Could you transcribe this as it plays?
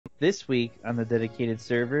This week on the dedicated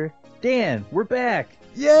server, Dan, we're back!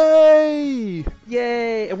 Yay!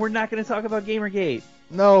 Yay! And we're not going to talk about Gamergate.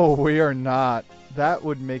 No, we are not. That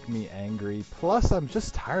would make me angry. Plus, I'm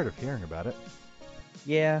just tired of hearing about it.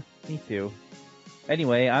 Yeah, me too.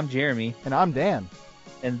 Anyway, I'm Jeremy. And I'm Dan.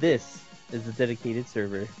 And this is the dedicated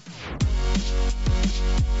server.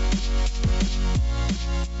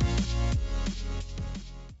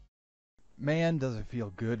 Man, does it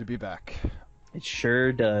feel good to be back. It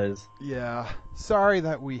sure does. Yeah. Sorry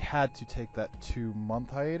that we had to take that 2-month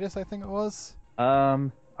hiatus, I think it was. Our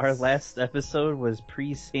last episode was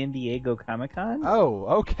pre-San Diego Comic-Con. Oh,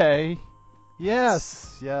 okay.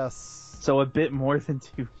 Yes. So a bit more than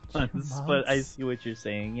 2 months, but I see what you're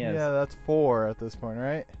saying, yes. Yeah, that's 4 at this point,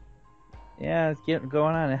 right? Yeah, it's getting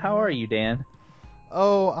going on. And how are you, Dan?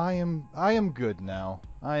 Oh, I am good now.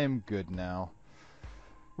 I am good now.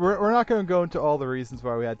 We're not going to go into all the reasons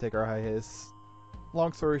why we had to take our hiatus.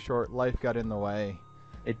 Long story short, life got in the way.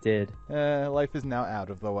 It did. Life is now out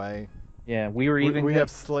of the way. Yeah, we have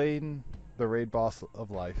slain the raid boss of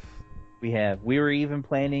life. We were even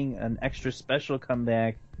planning an extra special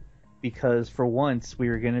comeback because for once we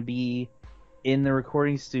were going to be in the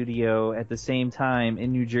recording studio at the same time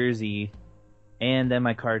in New Jersey, and then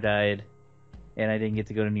my car died and I didn't get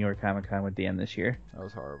to go to New York Comic Con with Dan this year. That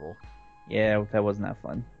was horrible. Yeah, that was not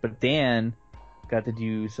fun. But Dan got to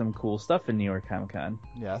do some cool stuff in New York Comic Con.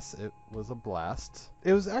 Yes, it was a blast.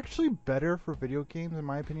 It was actually better for video games, in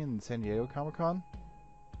my opinion, than San Diego Comic Con.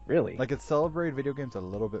 Really? Like, it celebrated video games a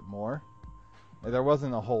little bit more. There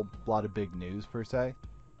wasn't a whole lot of big news, per se.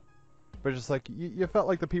 But just like, you felt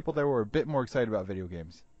like the people there were a bit more excited about video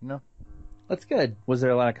games, you know? That's good. Was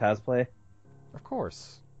there a lot of cosplay? Of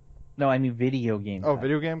course. No, I mean video game. Oh,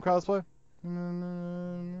 video game cosplay?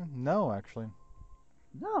 No, actually.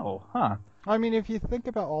 No, huh? I mean, if you think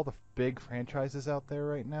about all the big franchises out there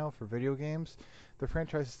right now for video games, the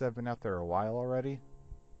franchises that have been out there a while already.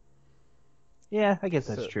 Yeah, I guess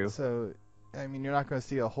that's true. So, I mean, you're not going to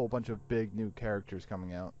see a whole bunch of big new characters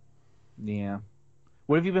coming out. Yeah.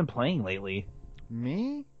 What have you been playing lately?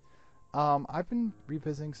 Me? I've been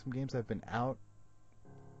revisiting some games that have been out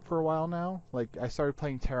for a while now. Like, I started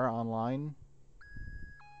playing Terra Online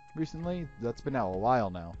recently. That's been out a while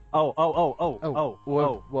now.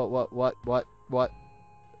 What?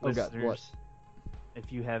 Listeners, what?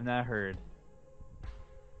 If you have not heard,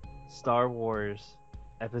 Star Wars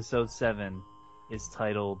Episode 7 is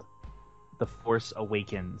titled The Force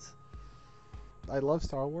Awakens. I love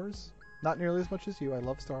Star Wars. Not nearly as much as you. I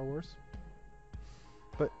love Star Wars.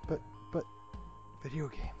 But video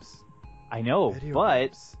games. I know, Video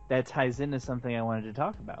games. that ties into something I wanted to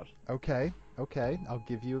talk about. Okay. I'll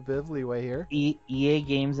give you a bit of leeway here. EA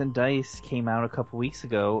Games and DICE came out a couple weeks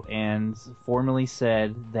ago and formally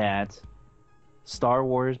said that Star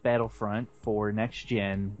Wars Battlefront for next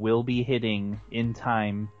gen will be hitting in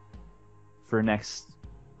time for next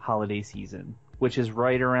holiday season, which is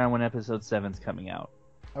right around when Episode 7's coming out.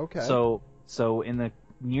 Okay. So in the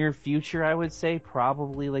near future, I would say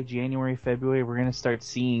probably like January, February, we're going to start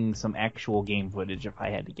seeing some actual game footage, if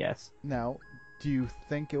I had to guess. Now, do you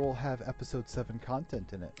think it will have Episode 7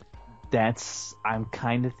 content in it? I'm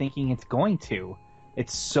kind of thinking it's going to.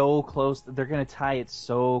 It's so close. They're going to tie it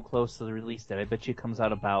so close to the release date. I bet you it comes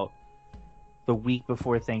out about the week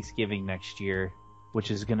before Thanksgiving next year, which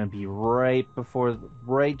is going to be right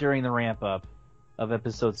during the ramp up of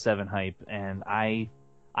Episode 7 hype. And I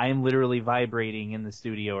am literally vibrating in the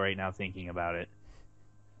studio right now thinking about it.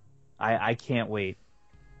 I can't wait.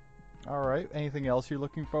 All right. Anything else you're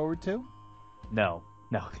looking forward to? No.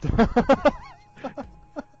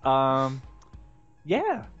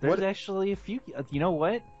 Yeah, there's actually a few. You know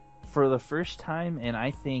what? For the first time in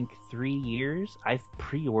I think 3 years, I've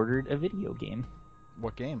pre-ordered a video game.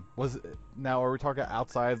 What game? Now, are we talking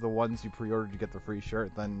outside of the ones you pre-ordered to get the free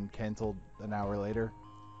shirt, then canceled an hour later?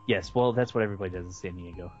 Yes, well, that's what everybody does in San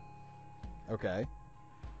Diego. Okay.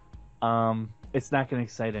 It's not going to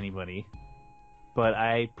excite anybody, but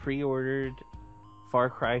I pre-ordered Far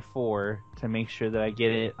Cry 4 to make sure that I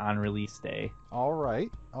get it on release day. All right,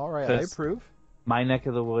 I approve. My neck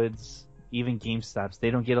of the woods, even GameStops, they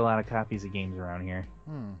don't get a lot of copies of games around here.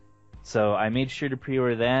 So I made sure to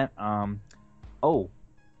pre-order that.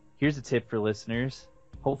 Here's a tip for listeners.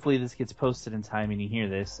 Hopefully this gets posted in time and you hear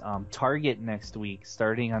this. Target next week,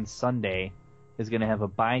 starting on Sunday, is going to have a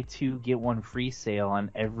buy two, get one free sale on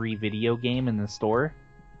every video game in the store,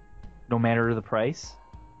 no matter the price.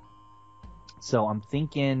 So I'm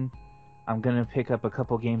thinking I'm going to pick up a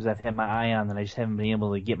couple games I've had my eye on that I just haven't been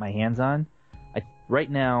able to get my hands on.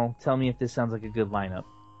 Right now, tell me if this sounds like a good lineup.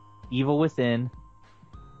 Evil Within.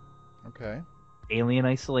 Okay. Alien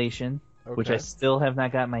Isolation, which I Okay. still have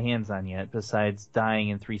not gotten my hands on yet, besides dying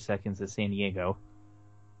in 3 seconds at San Diego.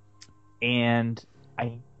 And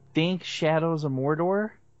I think Shadows of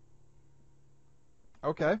Mordor.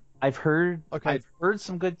 Okay. I've heard Okay.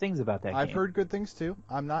 some good things about that I've game. heard good things too.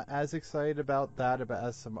 I'm not as excited about that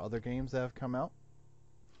as some other games that have come out.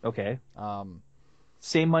 Okay. Um,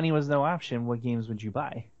 Say money was no option, what games would you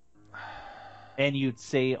buy? And you'd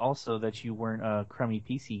say also that you weren't a crummy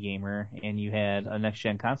PC gamer and you had a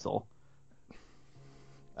next-gen console.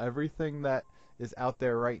 everything that is out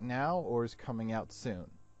there right now or is coming out soon.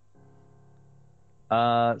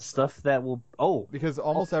 Stuff that will... Oh, Because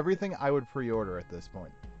almost everything I would pre-order at this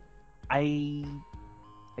point. I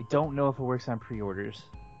don't know if it works on pre-orders.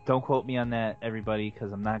 Don't quote me on that, everybody,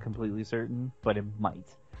 because I'm not completely certain, but it might.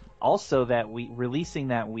 Also, that week, releasing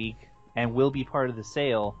that week, and will be part of the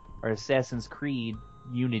sale, are Assassin's Creed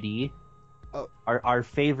Unity, Oh. our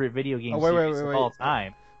favorite video game wait, series wait, of wait. all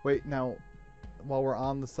time. Wait, now, while we're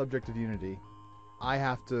on the subject of Unity, I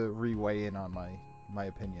have to re-weigh in on my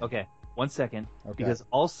opinion. Okay, 1 second. Okay. Because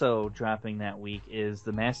also dropping that week is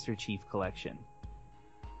the Master Chief Collection.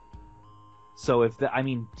 So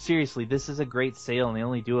seriously, this is a great sale, and they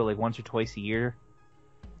only do it like once or twice a year.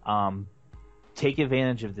 Take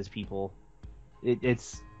advantage of this, people.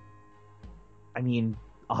 It's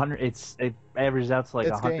 100. It averages out to like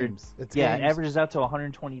It's 100. games. It's yeah, games. it averages out to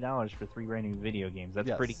 $120 for 3 brand new video games. That's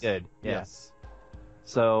Yes. pretty good. Yeah. Yes.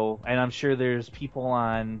 So, and I'm sure there's people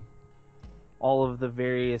on all of the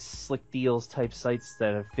various slick deals type sites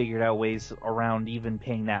that have figured out ways around even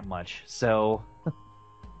paying that much. So,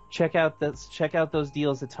 check out those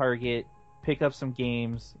deals at Target, pick up some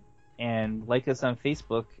games, and like us on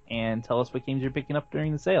Facebook and tell us what games you're picking up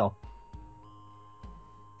during the sale.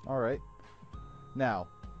 All right. Now,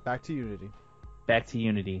 back to Unity. Back to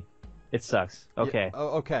Unity. It sucks. Okay. Yeah,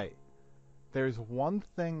 okay. There's one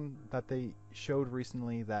thing that they showed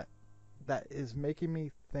recently that is making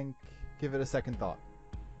me give it a second thought.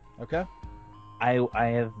 Okay? I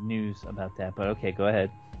have news about that, but okay, go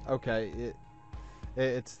ahead. Okay,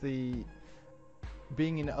 it's the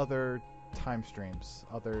being in other time streams,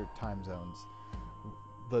 other time zones.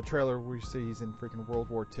 The trailer we see he's in freaking World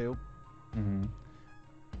War II. Mm-hmm.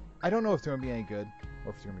 I don't know if it's going to be any good or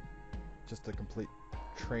if it's going to be just a complete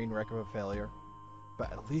train wreck of a failure.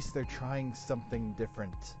 But at least they're trying something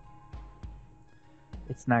different.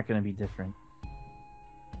 It's not going to be different.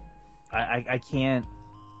 I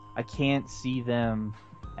can't see them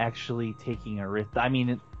actually taking a risk. I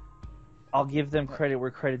mean, I'll give them credit where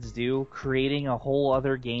credit's due. Creating a whole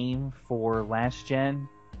other game for last gen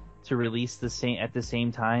to release at the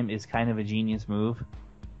same time is kind of a genius move.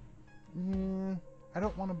 I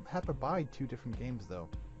don't want to have to buy 2 different games though.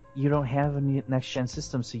 You don't have a next gen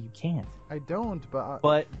system, so you can't. I don't, but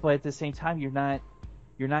But at the same time, you're not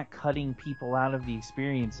cutting people out of the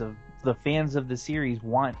experience of the fans of the series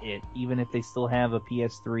want it, even if they still have a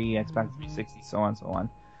PS3, Xbox 360, so on and so on.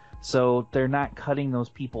 So they're not cutting those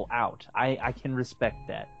people out. I can respect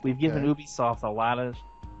that. We've given Ubisoft a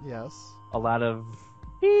lot of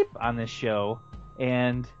beep on this show,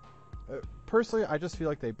 and personally, I just feel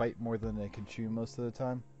like they bite more than they can chew most of the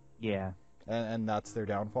time. Yeah. And that's their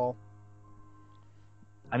downfall.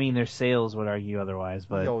 I mean, their sales would argue otherwise,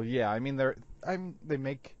 but Oh yeah, I mean they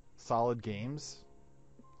make solid games.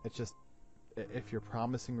 It's just if you're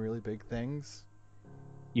promising really big things,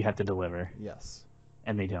 you have to deliver, yes.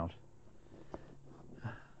 and they don't.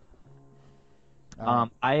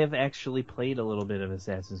 I have actually played a little bit of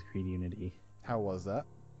Assassin's Creed Unity. How was that?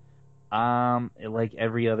 Like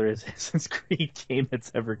every other Assassin's Creed game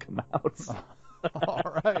that's ever come out.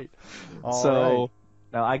 All right.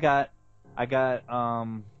 Now I got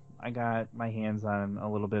my hands on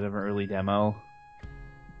a little bit of an early demo,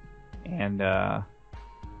 and I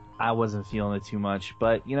wasn't feeling it too much.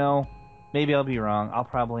 But maybe I'll be wrong. I'll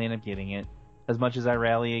probably end up getting it. As much as I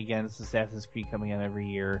rally against Assassin's Creed coming out every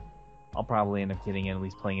year, I'll probably end up getting it, at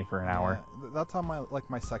least playing it for an hour. That's on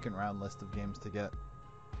my second round list of games to get.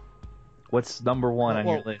 What's number one on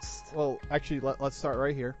your list? Well, actually, let's start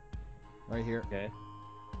right here. Right here. Okay.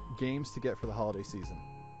 Games to get for the holiday season.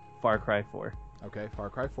 Far Cry 4. Okay, Far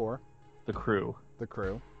Cry 4. The Crew. The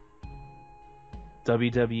Crew.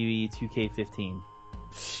 WWE 2K15.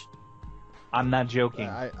 I'm not joking.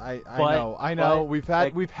 I know. We've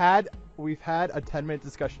had a 10-minute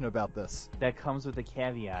discussion about this. That comes with a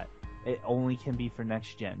caveat. It only can be for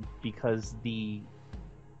next gen because the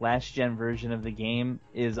last gen version of the game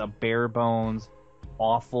is a bare bones,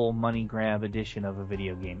 awful money grab edition of a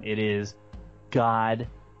video game. It is god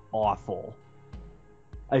awful.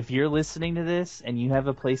 If you're listening to this and you have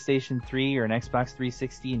a PlayStation 3 or an Xbox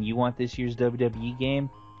 360 and you want this year's WWE game,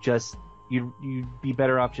 you'd be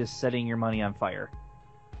better off just setting your money on fire.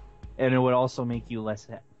 And it would also make you less...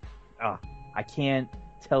 I can't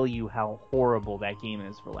tell you how horrible that game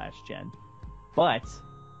is for last gen. But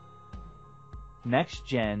next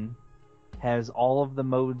gen has all of the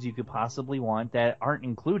modes you could possibly want that aren't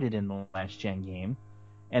included in the last gen game,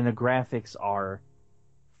 and the graphics are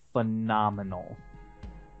phenomenal.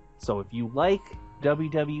 So if you like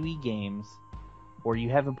WWE games, or you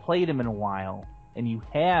haven't played them in a while, and you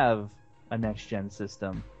have a next gen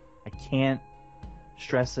system, I can't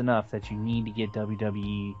stress enough that you need to get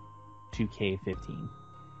WWE 2K15.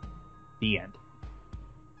 The end.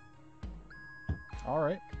 All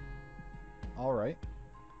right.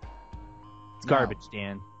 It's garbage,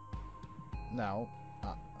 Dan. Now,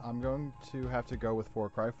 I'm going to have to go with Far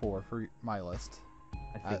Cry 4 for my list.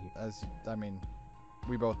 I mean,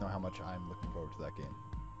 we both know how much I'm looking forward to that game.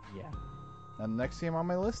 Yeah. And the next game on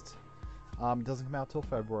my list, doesn't come out till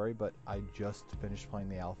February, but I just finished playing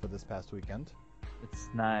the alpha this past weekend. It's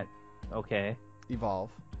not okay.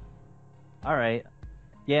 Evolve. All right.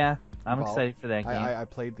 Yeah, I'm Evolve. excited for that game. I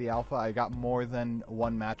played the alpha. I got more than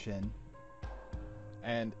one match in,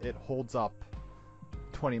 and it holds up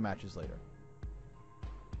 20 matches later.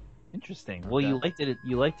 Interesting. Well, you liked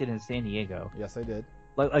it in San Diego. Yes, I did.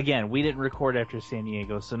 Again, we didn't record after San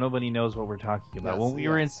Diego, so nobody knows what we're talking about. Yes, when we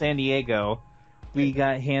were in San Diego, we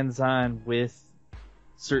got hands-on with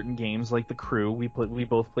certain games like The Crew. We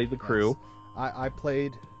both played The Crew.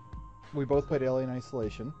 Yes. We both played Alien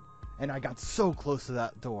Isolation, and I got so close to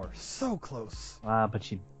that door. So close.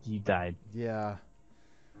 But you died. Yeah.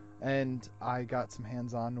 And I got some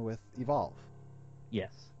hands-on with Evolve.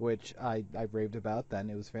 Yes. Which I raved about then.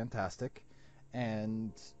 It was fantastic.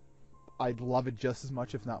 And I'd love it just as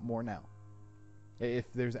much, if not more now. If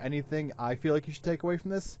there's anything I feel like you should take away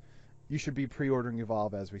from this, you should be pre-ordering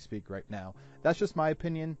Evolve as we speak right now. That's just my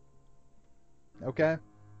opinion. Okay?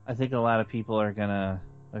 I think a lot of people are gonna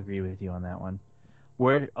agree with you on that one.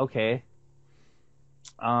 Okay.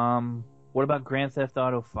 What about Grand Theft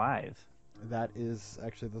Auto 5? That is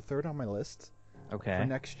actually the third on my list. Okay. For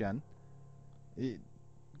next gen.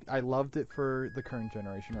 I loved it for the current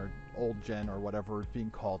generation, or old gen, or whatever it's being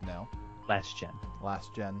called now. Last gen.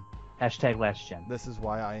 Last gen. Hashtag last gen. This is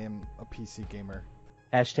why I am a PC gamer.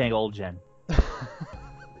 Hashtag old gen.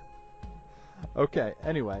 Okay,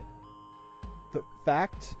 anyway. The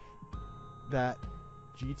fact that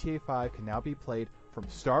GTA 5 can now be played from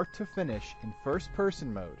start to finish in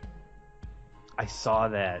first-person mode. I saw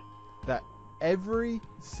that. That every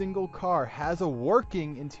single car has a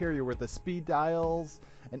working interior with the speed dials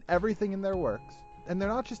and everything in there works. And they're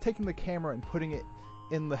not just taking the camera and putting it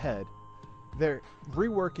in the head. They're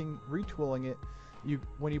reworking, retooling it.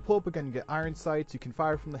 When you pull up a gun, you get iron sights, you can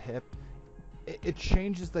fire from the hip. It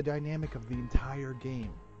changes the dynamic of the entire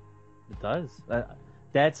game. It does.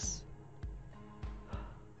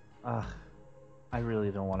 I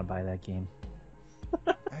really don't want to buy that game.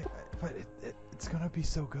 But it's gonna be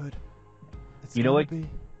so good. You know what?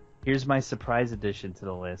 Here's my surprise addition to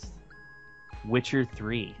the list. Witcher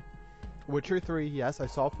 3. Witcher 3, yes, I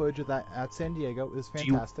saw footage of that at San Diego. It was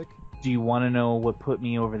fantastic. Do you want to know what put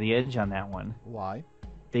me over the edge on that one? Why?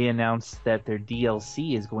 They announced that their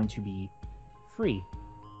DLC is going to be free.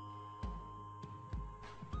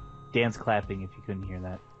 Dan's clapping if you couldn't hear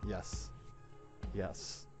that.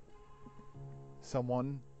 Yes.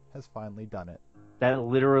 Someone has finally done it. That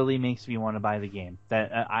literally makes me want to buy the game.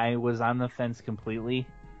 That I was on the fence completely.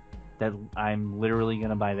 That I'm literally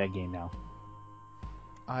going to buy that game now.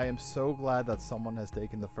 I am so glad that someone has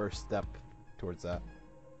taken the first step towards that.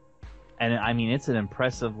 And I mean, it's an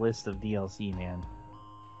impressive list of DLC, man.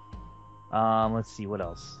 Let's see, what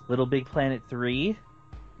else? Little Big Planet 3.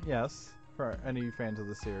 Yes, for any fans of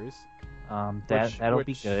the series. That'll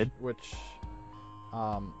be good. Which,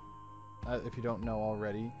 if you don't know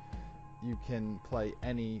already, you can play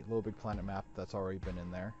any Little Big Planet map that's already been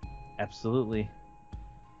in there. Absolutely.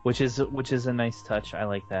 Which is a nice touch. I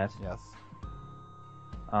like that. Yes.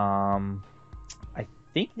 I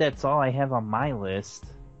think that's all I have on my list.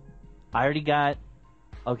 I already got...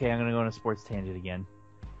 Okay, I'm gonna go on a sports tangent again.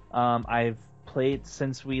 I've played,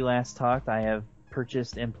 since we last talked, I have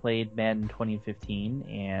purchased and played Madden 2015,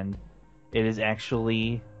 and it is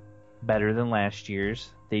actually better than last year's.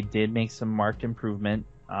 They did make some marked improvement.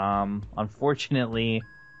 Unfortunately,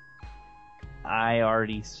 I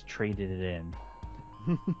already traded it in.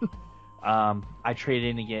 I traded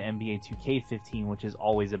in to get NBA 2K15, which is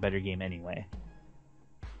always a better game anyway.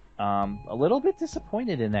 A little bit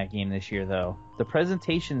disappointed in that game this year, though. The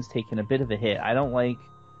presentation's taken a bit of a hit. I don't like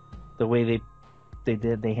the way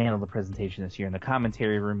they handled the presentation this year, and the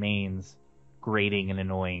commentary remains grating and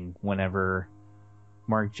annoying whenever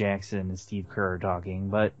Mark Jackson and Steve Kerr are talking.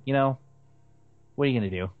 But what are you gonna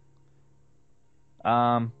do?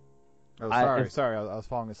 Oh, sorry, I was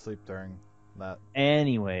falling asleep during that.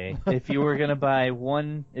 Anyway, if you were gonna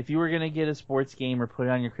get a sports game or put it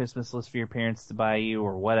on your Christmas list for your parents to buy you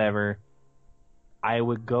or whatever, I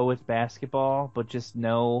would go with basketball, but just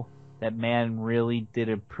know that man really did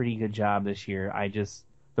a pretty good job this year.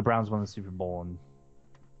 The Browns won the Super Bowl, and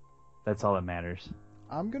that's all that matters.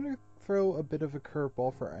 I'm gonna throw a bit of a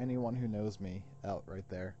curveball for anyone who knows me out right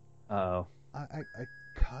there. Oh. I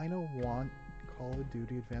kind of want Call of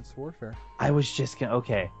Duty Advanced Warfare. I was just gonna...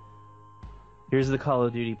 Okay. Here's the Call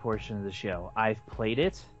of Duty portion of the show. I've played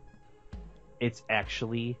it. It's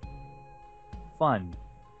actually fun.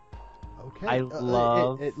 Okay. I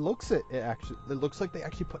love... It looks like they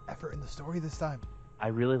actually put effort in the story this time. I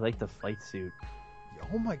really like the flight suit.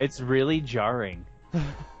 Oh my god. It's really jarring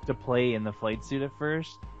to play in the flight suit at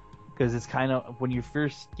first. Because it's kind of, when you're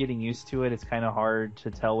first getting used to it, it's kind of hard to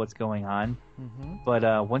tell what's going on. Mm-hmm.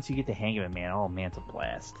 But once you get the hang of it, man, it's a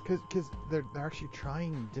blast. Because they're actually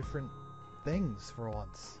trying different things for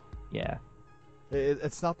once. Yeah.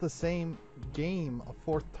 It's not the same game a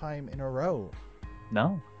fourth time in a row.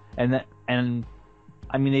 No. And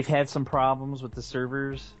I mean, they've had some problems with the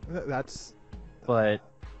servers. But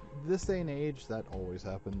this day and age, that always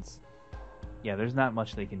happens. Yeah, there's not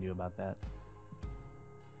much they can do about that.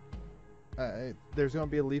 There's going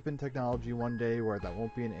to be a leap in technology one day where that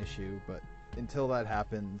won't be an issue, but until that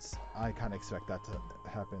happens, I kind of expect that to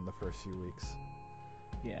happen the first few weeks.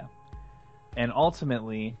 Yeah. And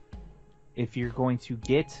ultimately, if you're going to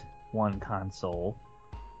get one console,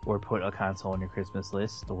 or put a console on your Christmas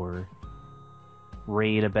list, or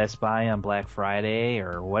raid a Best Buy on Black Friday,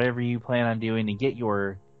 or whatever you plan on doing to get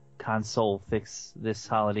your console fix this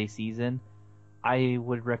holiday season, I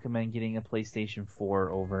would recommend getting a PlayStation 4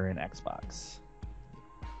 over an Xbox.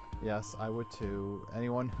 Yes, I would too.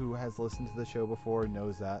 Anyone who has listened to the show before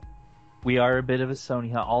knows that. We are a bit of a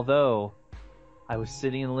Sony hut, although I was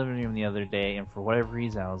sitting in the living room the other day, and for whatever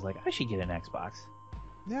reason, I was like, I should get an Xbox.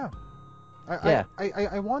 Yeah.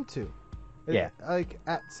 I want to. Yeah. Like,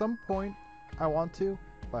 at some point, I want to,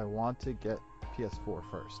 but I want to get PS4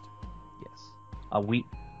 first. Yes.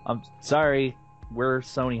 I'm sorry, we're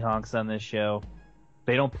Sony honks on this show.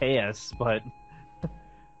 They don't pay us, but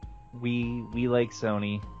we like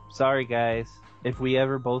Sony. Sorry, guys. If we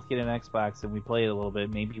ever both get an Xbox and we play it a little bit,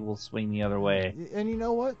 maybe we'll swing the other way. And you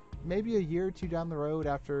know what? Maybe a year or two down the road,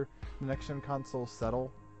 after the next-gen consoles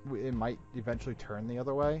settle, it might eventually turn the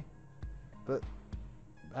other way. But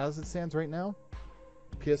as it stands right now,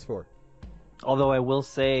 PS4. Although I will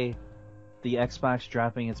say, the Xbox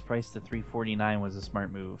dropping its price to $349 was a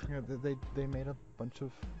smart move. Yeah, they made a bunch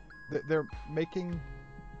of... They're making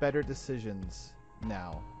better decisions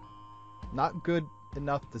now. Not good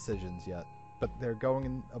enough decisions yet, but they're going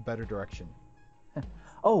in a better direction.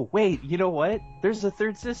 Oh, wait, you know what? There's a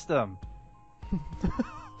third system.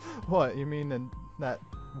 What? You mean in that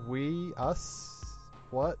us?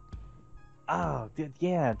 What? Oh,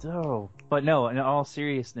 yeah, no. But no, in all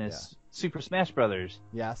seriousness, yeah. Super Smash Brothers.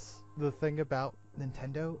 Yes. The thing about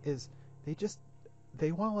Nintendo is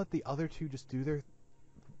they want to let the other two just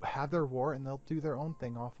have their war, and they'll do their own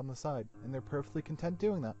thing off on the side, and they're perfectly content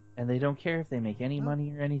doing that. And they don't care if they make any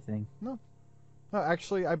money or anything. No,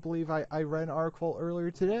 actually, I believe I read an article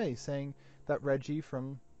earlier today saying that Reggie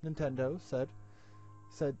from Nintendo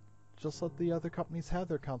said just let the other companies have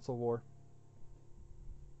their console war.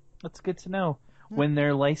 That's good to know. Yeah. When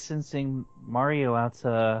they're licensing Mario out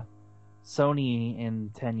to Sony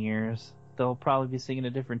in 10 years, they'll probably be singing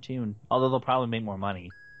a different tune. Although they'll probably make more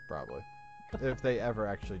money. Probably. If they ever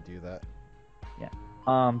actually do that.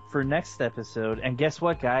 Yeah. For next episode, and guess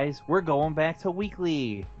what, guys? We're going back to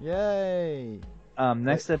weekly. Yay!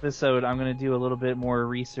 Next episode, I'm going to do a little bit more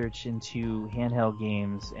research into handheld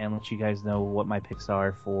games and let you guys know what my picks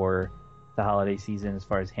are for the holiday season as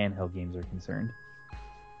far as handheld games are concerned.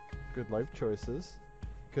 Good life choices,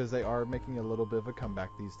 because they are making a little bit of a comeback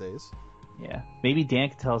these days. Yeah. Maybe Dan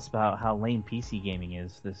can tell us about how lame PC gaming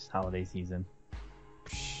is this holiday season.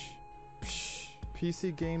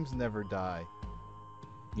 PC games never die.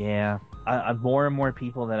 Yeah. More and more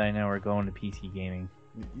people that I know are going to PC gaming.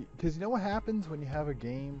 Because you know what happens when you have a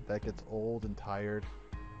game that gets old and tired?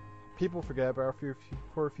 People forget about it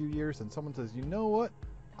for a few years, and someone says, you know what?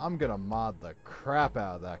 I'm going to mod the crap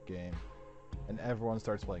out of that game. And everyone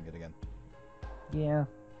starts playing it again. Yeah.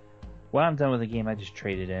 When I'm done with a game, I just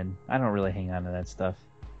trade it in. I don't really hang on to that stuff.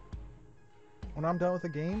 When I'm done with a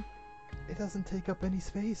game, it doesn't take up any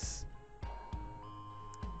space.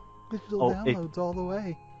 Digital Oh, downloads all the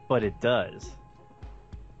way. but it does.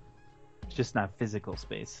 It's just not physical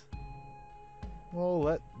space. Well,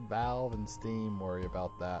 let Valve and Steam worry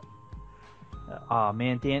about that. Aw,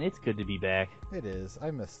 man, Dan, it's good to be back. It is.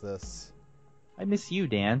 I miss this. I miss you,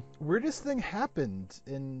 Dan. Weirdest thing happened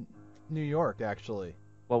in New York, actually.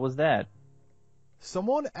 What was that?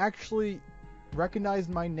 Someone actually recognized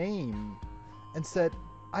my name and said,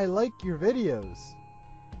 I like your videos.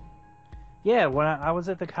 Yeah, when I was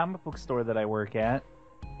at the comic book store that I work at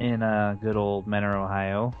in good old Menor,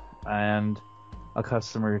 Ohio, and a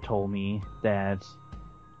customer told me that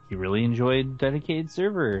he really enjoyed Dedicated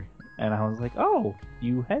Server, and I was like, "Oh,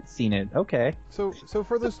 you had seen it? Okay." So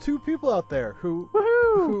for those two people out there who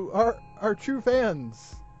are true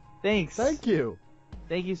fans, Thanks. thank you.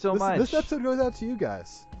 Thank you so much. This episode goes out to you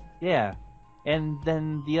guys. Yeah, and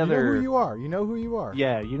then the You other. know who you are. You know who you are.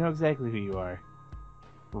 Yeah, you know exactly who you are,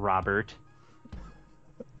 Robert.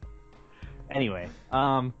 Anyway,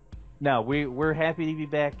 no, we're happy to be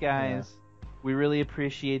back, guys. Yeah. We really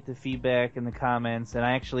appreciate the feedback and the comments, and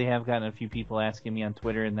I actually have gotten a few people asking me on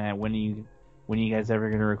Twitter and that when are you guys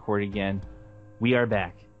ever gonna record again? We are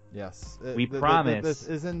back. Yes. We promise. This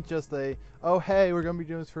isn't just a hey, we're gonna be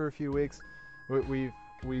doing this for a few weeks.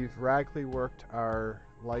 We've radically worked our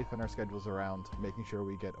life and our schedules around making sure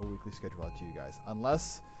we get a weekly schedule out to you guys.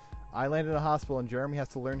 Unless I land in a hospital and Jeremy has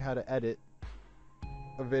to learn how to edit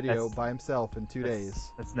a video by himself in 2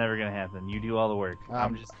 days. That's never gonna happen. You do all the work.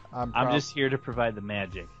 I'm just here to provide the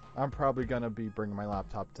magic. I'm probably gonna be bringing my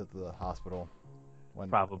laptop to the hospital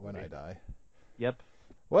when I die. Yep.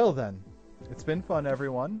 Well then, it's been fun,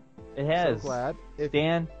 everyone. It has. So glad. If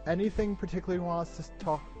Dan, anything particularly you want us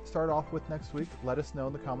to start off with next week, let us know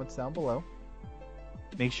in the comments down below.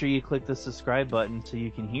 make sure you click the subscribe button so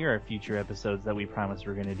you can hear our future episodes that we promise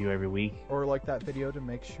we're gonna do every week. Or like that video to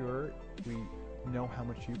make sure we know how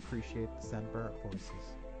much you appreciate the sound of our voices.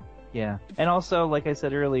 Yeah, and also, like I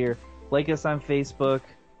said earlier, like us on Facebook,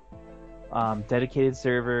 dedicated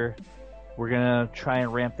server. We're gonna try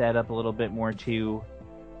and ramp that up a little bit more too.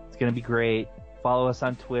 It's gonna be great. Follow us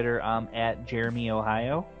on Twitter. I'm at Jeremy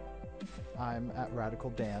Ohio. I'm at Radical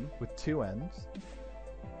Dan with 2 N's.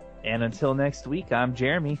 And until next week, I'm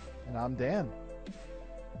Jeremy. And I'm Dan.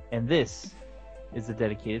 And this is the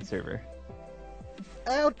dedicated server.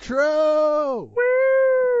 Outro! Woo!